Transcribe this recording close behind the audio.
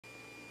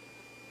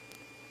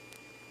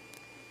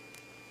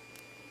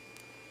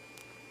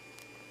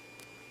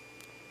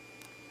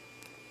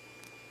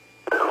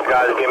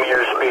guys, give me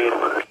your speed.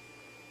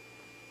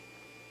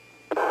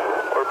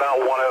 We're about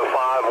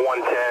 105,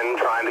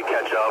 110, trying to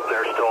catch up.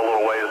 They're still a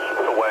little ways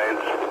away.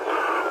 It's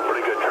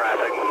pretty good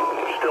traffic.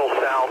 Still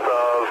south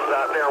of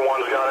that there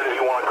one's got it, if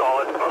you want to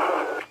call it.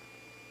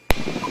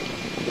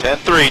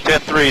 10-3,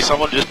 10-3.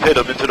 Someone just hit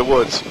him into the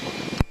woods.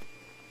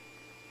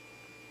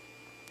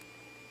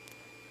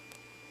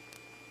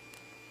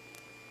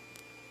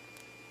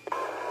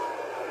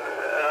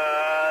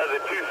 The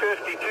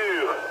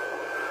 252.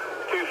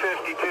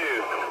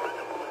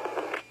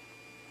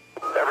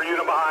 Every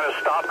unit behind us,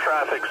 stop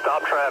traffic,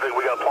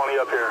 we got plenty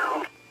up here.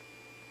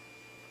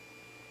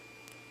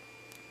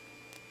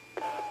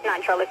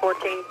 9 Charlie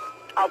 14,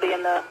 I'll be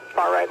in the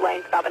far right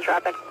lane, stopping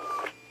traffic.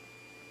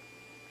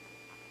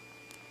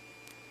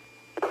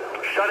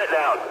 Shut it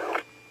down.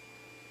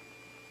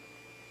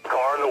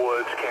 Car in the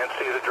woods, can't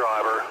see the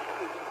driver.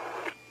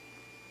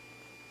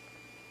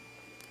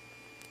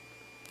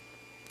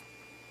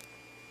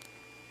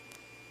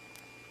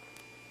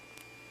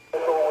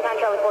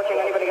 Charlie 14,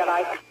 anybody got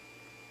eyes?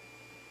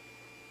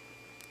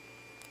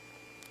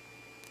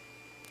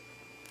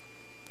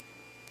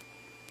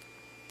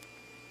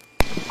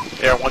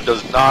 Air 1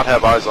 does not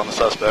have eyes on the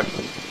suspect.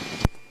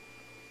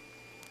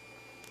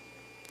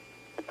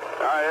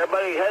 Alright,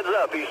 everybody heads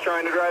up. He's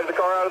trying to drive the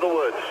car out of the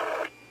woods.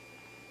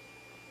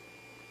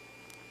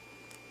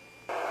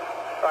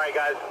 Alright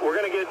guys, we're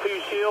going to get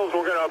 2 shields.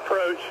 We're going to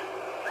approach,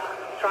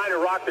 trying to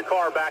rock the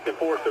car back and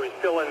forth so he's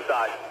still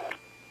inside.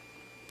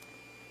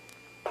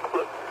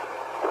 Look,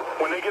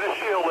 when they get a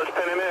shield, let's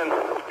pin him in.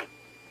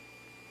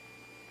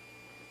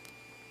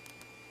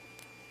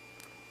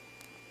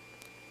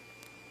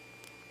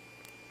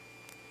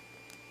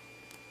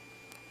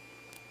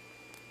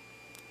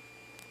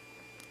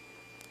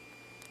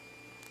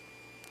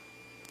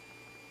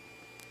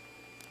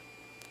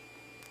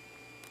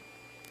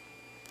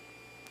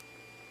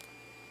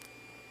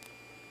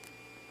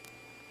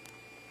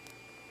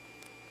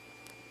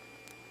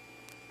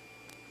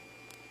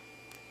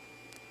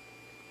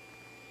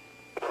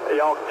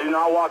 Y'all do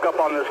not walk up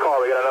on this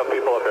car. We got enough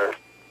people up here.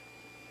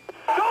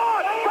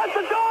 Dog! That's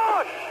a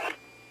dog!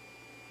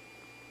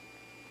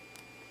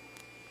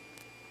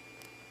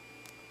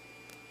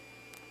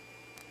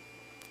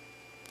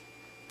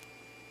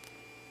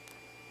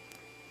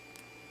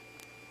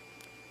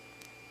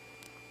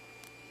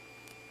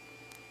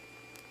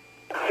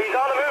 He's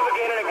on the move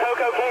again in a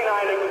Coco K9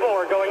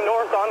 Explorer going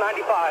north on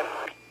 95.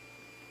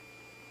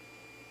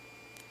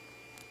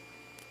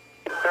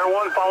 Air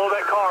 1, follow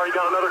that car. He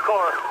got another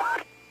car.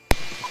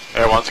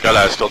 Air 1's got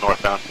eyes, still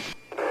northbound.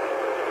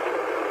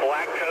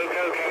 Black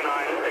Coco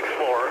K9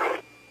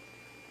 Explorer.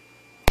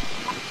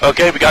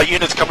 Okay, we got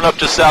units coming up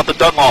just south of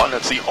Dunlawton.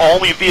 It's the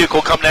only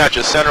vehicle coming at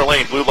you, center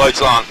lane, blue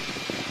lights on.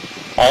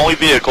 Only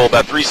vehicle,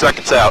 about 3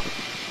 seconds out.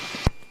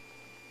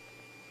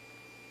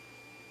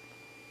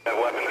 That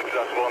weapons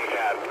accessible in the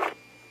cab.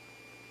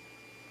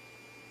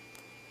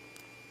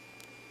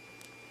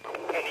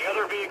 And the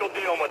other vehicle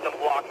dealing with them,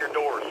 block your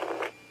doors.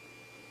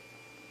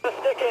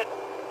 Stick it.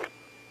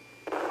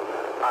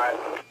 Alright.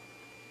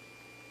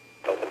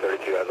 Delta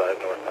 32 has eyes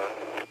northbound.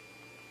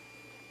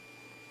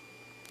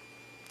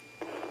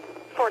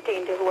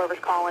 14 to whoever's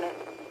calling it.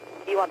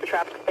 You want the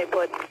traffic to stay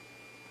put.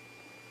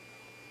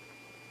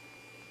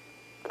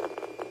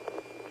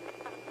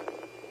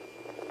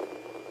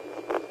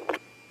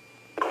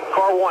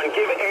 Car 1,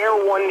 give Air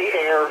 1 the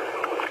air.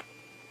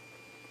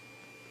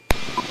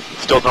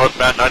 Still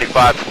northbound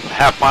 95,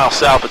 half mile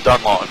south of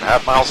Dunlawton.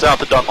 Half mile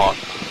south of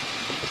Dunlawton.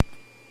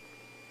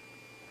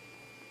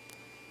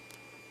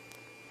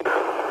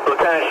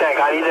 Lieutenant Shank,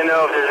 I need to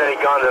know if there's any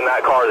guns in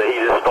that car that he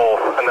just stole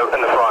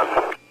in the front.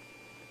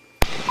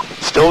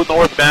 Still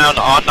northbound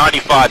on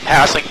 95,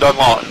 passing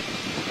Dunlawton.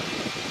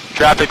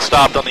 Traffic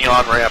stopped on the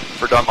on-ramp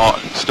for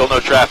Dunlawton. Still no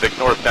traffic,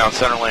 northbound,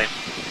 center lane.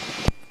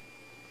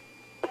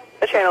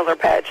 The channels are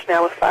patched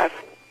now with 5.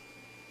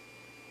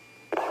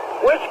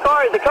 Which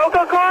car? The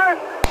Coco car?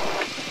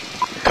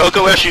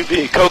 Coco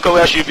SUV, Coco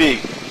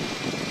SUV.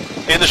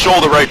 In the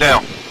shoulder right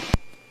now.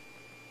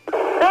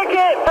 Stick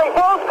it from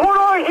both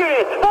corridor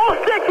units. Full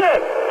stick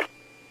it.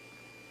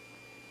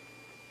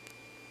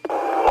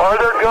 Are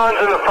there guns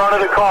in the front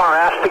of the car?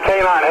 Ask the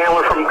K9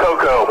 handler from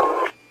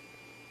Coco.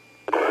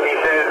 He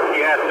says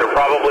yes, there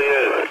probably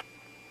is.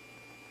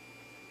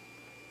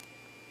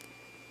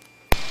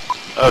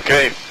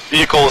 Okay,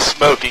 vehicle is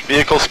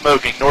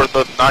smoking, north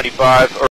of 95.